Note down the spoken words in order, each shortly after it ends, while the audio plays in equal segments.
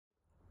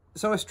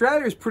So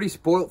Australia is pretty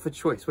spoilt for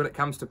choice when it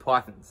comes to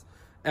pythons.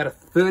 Out of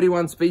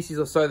 31 species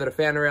or so that are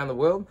found around the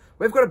world,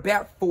 we've got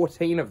about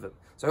 14 of them,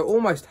 so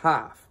almost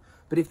half.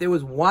 But if there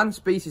was one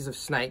species of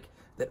snake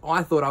that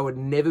I thought I would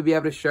never be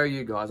able to show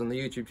you guys on the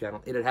YouTube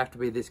channel, it'd have to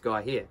be this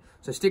guy here.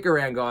 So stick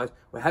around, guys.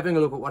 We're having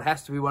a look at what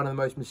has to be one of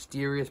the most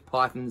mysterious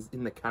pythons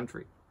in the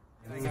country.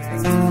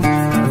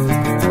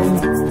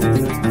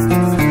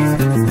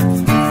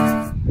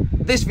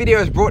 This video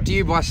is brought to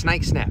you by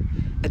SnakeSnap,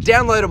 a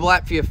downloadable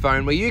app for your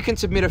phone where you can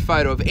submit a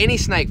photo of any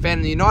snake found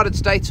in the United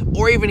States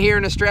or even here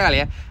in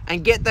Australia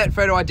and get that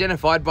photo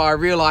identified by a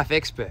real-life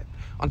expert.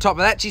 On top of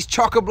that, she's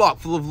chock-a-block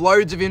full of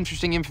loads of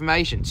interesting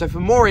information. So for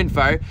more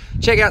info,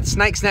 check out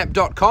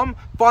snakesnap.com,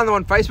 find them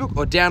on Facebook,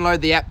 or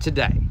download the app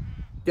today.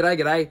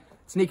 G'day,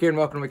 it's Nick here and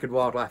welcome to Wicked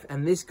Wildlife.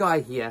 And this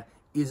guy here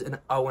is an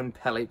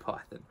Oenpelli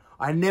Python.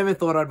 I never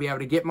thought I'd be able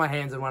to get my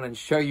hands on one and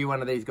show you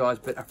one of these guys,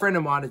 but a friend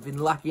of mine has been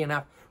lucky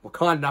enough, or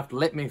kind enough, to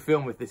let me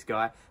film with this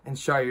guy and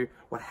show you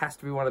what has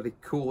to be one of the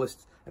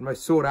coolest and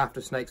most sought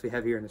after snakes we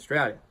have here in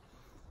Australia.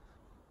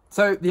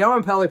 So the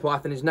Oenpelli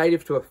Python is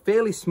native to a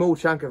fairly small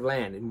chunk of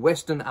land in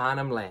western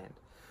Arnhem Land.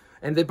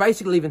 And they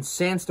basically live in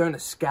sandstone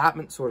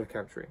escarpment sort of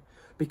country.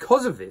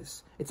 Because of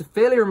this, it's a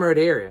fairly remote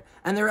area,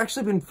 and they've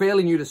actually been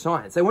fairly new to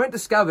science. They weren't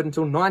discovered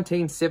until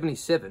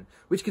 1977,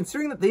 which,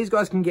 considering that these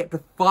guys can get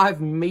to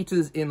 5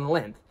 meters in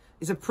length,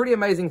 is a pretty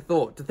amazing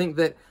thought to think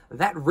that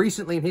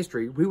recently in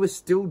history, we were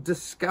still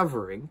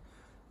discovering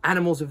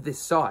animals of this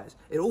size.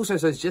 It also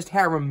shows just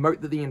how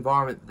remote that the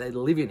environment that they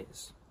live in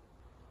is.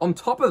 On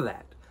top of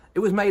that, it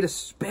was made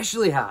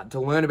especially hard to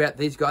learn about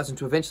these guys and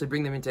to eventually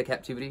bring them into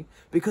captivity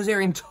because their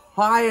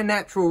entire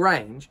natural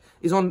range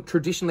is on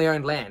traditionally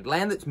owned land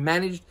that's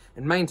managed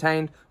and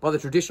maintained by the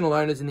traditional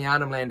owners in the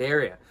Arnhem Land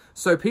area.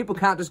 So people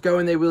can't just go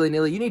in there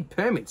willy-nilly. You need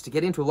permits to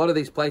get into a lot of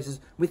these places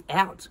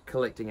without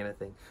collecting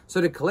anything.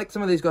 So to collect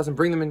some of these guys and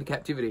bring them into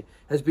captivity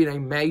has been a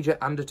major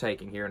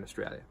undertaking here in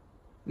Australia.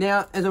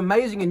 Now, as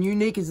amazing and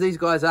unique as these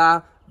guys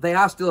are, they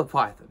are still a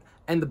python.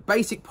 And the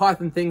basic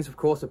python things, of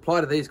course,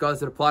 apply to these guys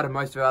that apply to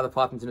most of our other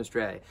pythons in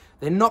Australia.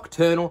 They're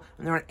nocturnal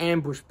and they're an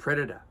ambush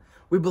predator.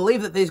 We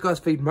believe that these guys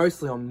feed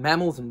mostly on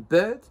mammals and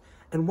birds.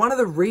 And one of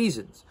the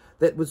reasons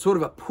that was sort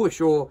of a push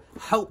or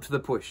helped the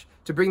push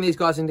to bring these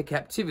guys into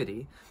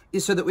captivity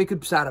is so that we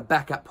could start a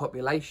backup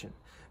population.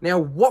 Now,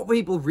 what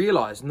people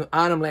realised in the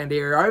Arnhem Land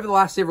area over the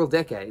last several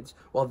decades,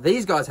 while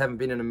these guys haven't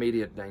been in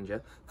immediate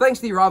danger, thanks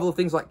to the arrival of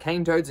things like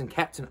cane toads and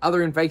cats and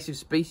other invasive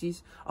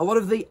species, a lot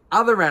of the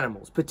other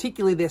animals,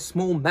 particularly their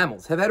small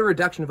mammals, have had a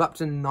reduction of up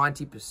to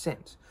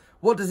 90%.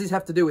 What does this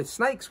have to do with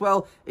snakes?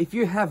 Well, if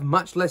you have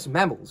much less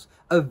mammals,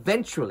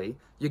 eventually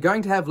you're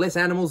going to have less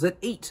animals that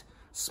eat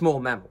small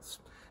mammals.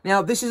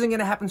 Now, this isn't going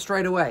to happen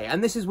straight away,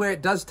 and this is where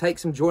it does take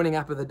some joining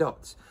up of the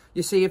dots.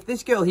 You see, if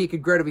this girl here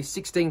could grow to be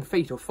 16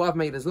 feet or 5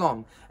 meters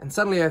long, and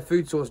suddenly her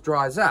food source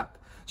dries up,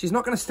 she's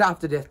not going to starve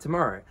to death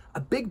tomorrow.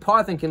 A big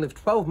python can live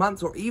 12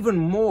 months or even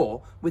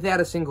more without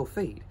a single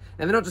feed.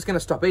 Now, they're not just going to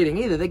stop eating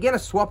either. They're going to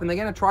swap and they're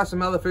going to try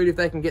some other food if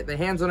they can get their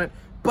hands on it.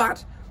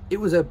 But it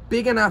was a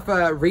big enough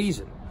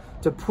reason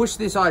to push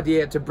this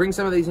idea to bring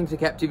some of these into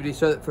captivity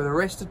so that for the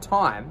rest of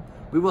time,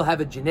 we will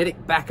have a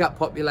genetic backup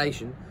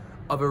population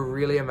of a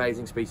really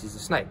amazing species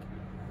of snake.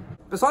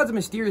 Besides the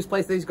mysterious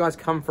place these guys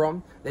come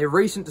from, their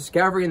recent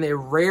discovery and their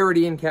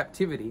rarity in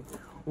captivity,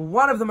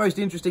 one of the most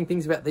interesting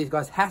things about these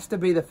guys has to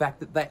be the fact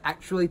that they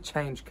actually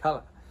change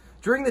colour.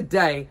 During the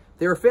day,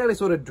 they're a fairly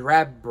sort of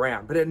drab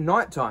brown, but at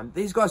night time,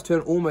 these guys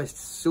turn almost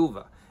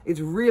silver.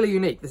 It's really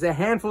unique. There's a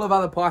handful of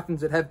other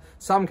pythons that have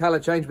some colour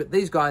change, but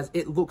these guys,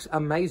 it looks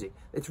amazing.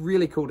 It's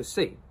really cool to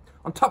see.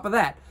 On top of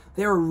that,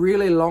 they're a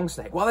really long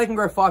snake. While they can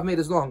grow 5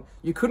 meters long,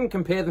 you couldn't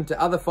compare them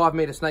to other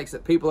 5-meter snakes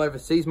that people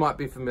overseas might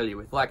be familiar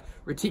with, like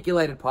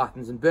reticulated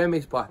pythons and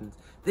Burmese pythons.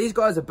 These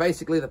guys are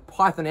basically the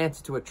python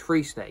answer to a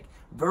tree snake.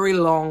 Very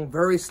long,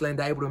 very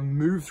slender, able to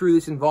move through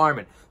this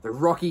environment, the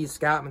rocky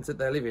escarpments that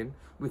they live in,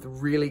 with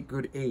really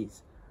good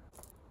ease.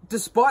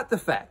 Despite the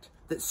fact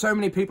that so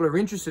many people are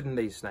interested in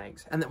these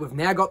snakes, and that we've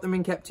now got them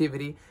in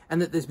captivity,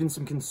 and that there's been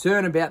some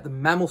concern about the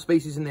mammal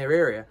species in their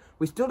area,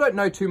 we still don't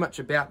know too much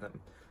about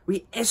them.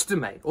 We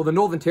estimate, or the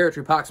Northern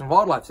Territory Parks and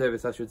Wildlife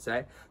Service, I should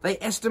say, they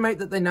estimate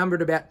that they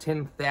numbered about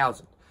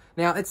 10,000.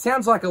 Now, it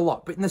sounds like a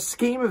lot, but in the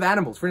scheme of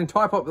animals, for an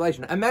entire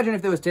population, imagine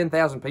if there was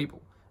 10,000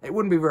 people. It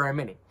wouldn't be very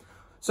many.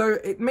 So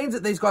it means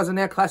that these guys are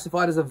now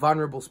classified as a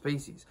vulnerable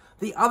species.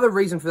 The other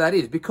reason for that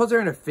is, because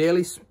they're in a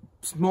fairly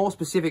small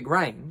specific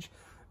range,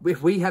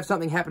 if we have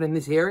something happen in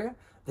this area,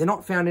 they're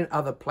not found in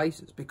other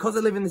places. Because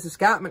they live in this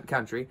escarpment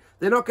country,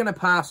 they're not going to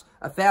pass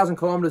 1,000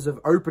 kilometres of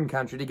open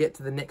country to get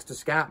to the next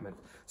escarpment.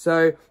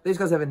 So these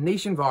guys have a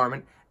niche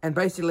environment and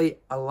basically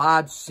a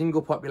large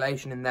single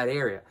population in that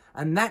area.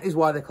 And that is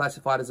why they're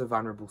classified as a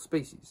vulnerable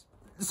species.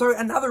 So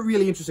another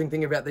really interesting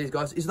thing about these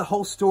guys is the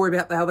whole story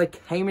about how they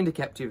came into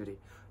captivity.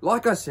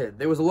 Like I said,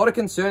 there was a lot of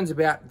concerns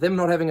about them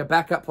not having a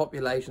backup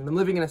population, them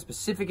living in a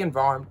specific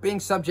environment, being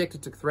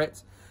subjected to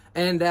threats,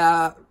 and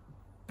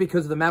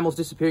because of the mammals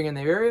disappearing in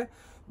their area,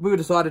 we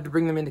decided to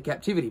bring them into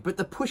captivity. But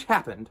the push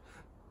happened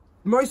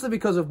mostly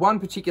because of one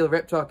particular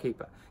reptile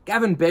keeper,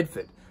 Gavin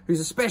Bedford, who's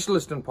a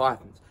specialist in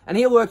pythons. And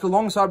he worked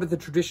alongside with the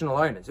traditional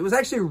owners. It was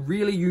actually a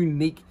really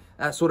unique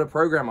sort of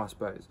program, I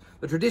suppose.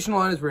 The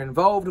traditional owners were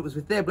involved, it was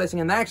with their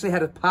blessing, and they actually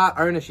had a part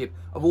ownership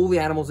of all the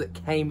animals that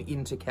came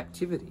into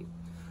captivity.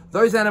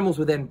 Those animals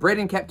were then bred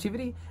in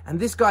captivity, and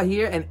this guy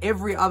here and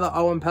every other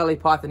Oenpelli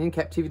Python in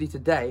captivity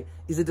today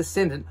is a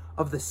descendant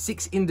of the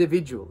 6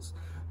 individuals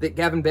that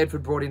Gavin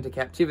Bedford brought into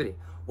captivity.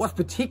 What's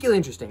particularly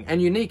interesting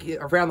and unique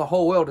around the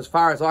whole world as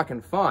far as I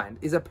can find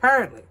is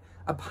apparently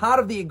a part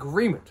of the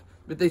agreement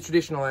with these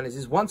traditional owners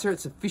is once they're at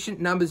sufficient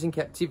numbers in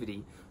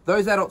captivity,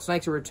 those adult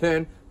snakes are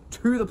returned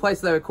to the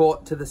place they were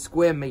caught to the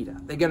square meter.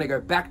 They're going to go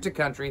back to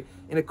country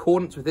in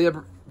accordance with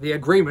the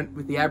agreement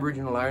with the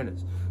Aboriginal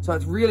owners. So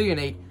it's really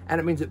unique, and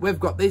it means that we've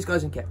got these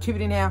guys in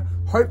captivity now.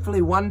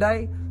 Hopefully one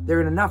day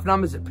they're in enough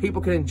numbers that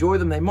people can enjoy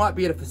them. They might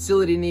be at a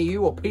facility near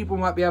you, or people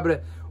might be able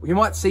to, you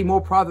might see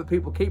more private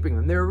people keeping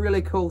them. They're a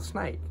really cool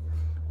snake.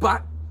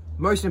 But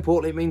most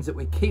importantly, it means that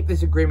we keep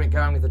this agreement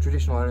going with the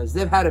traditional owners.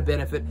 They've had a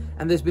benefit,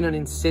 and there's been an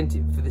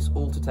incentive for this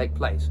all to take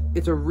place.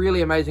 It's a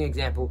really amazing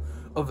example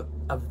of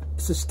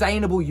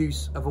sustainable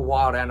use of a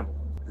wild animal.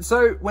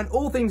 So when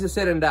all things are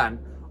said and done,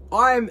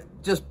 I'm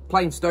just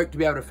plain stoked to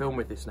be able to film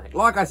with this snake.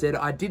 Like I said,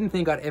 I didn't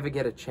think I'd ever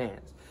get a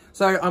chance.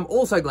 So I'm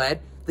also glad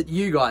that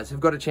you guys have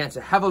got a chance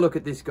to have a look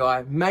at this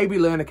guy, maybe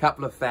learn a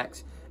couple of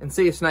facts, and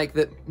see a snake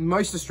that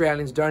most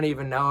Australians don't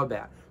even know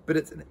about. But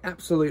it's an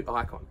absolute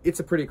icon. It's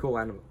a pretty cool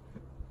animal.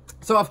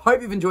 So I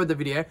hope you've enjoyed the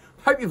video,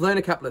 hope you've learned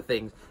a couple of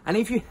things, and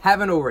if you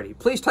haven't already,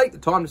 please take the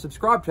time to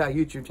subscribe to our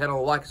YouTube channel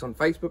or like us on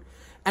Facebook.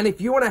 And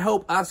if you want to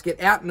help us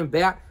get out and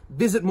about,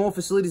 visit more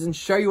facilities and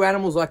show you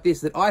animals like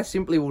this that I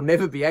simply will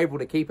never be able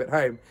to keep at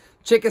home,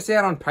 check us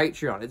out on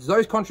Patreon. It's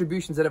those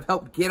contributions that have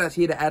helped get us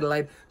here to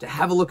Adelaide to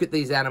have a look at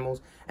these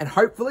animals, and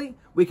hopefully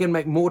we can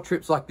make more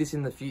trips like this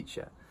in the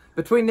future.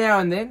 Between now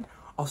and then,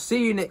 I'll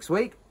see you next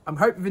week. I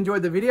hope you've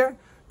enjoyed the video.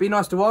 Be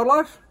nice to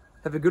wildlife,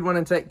 have a good one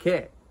and take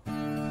care.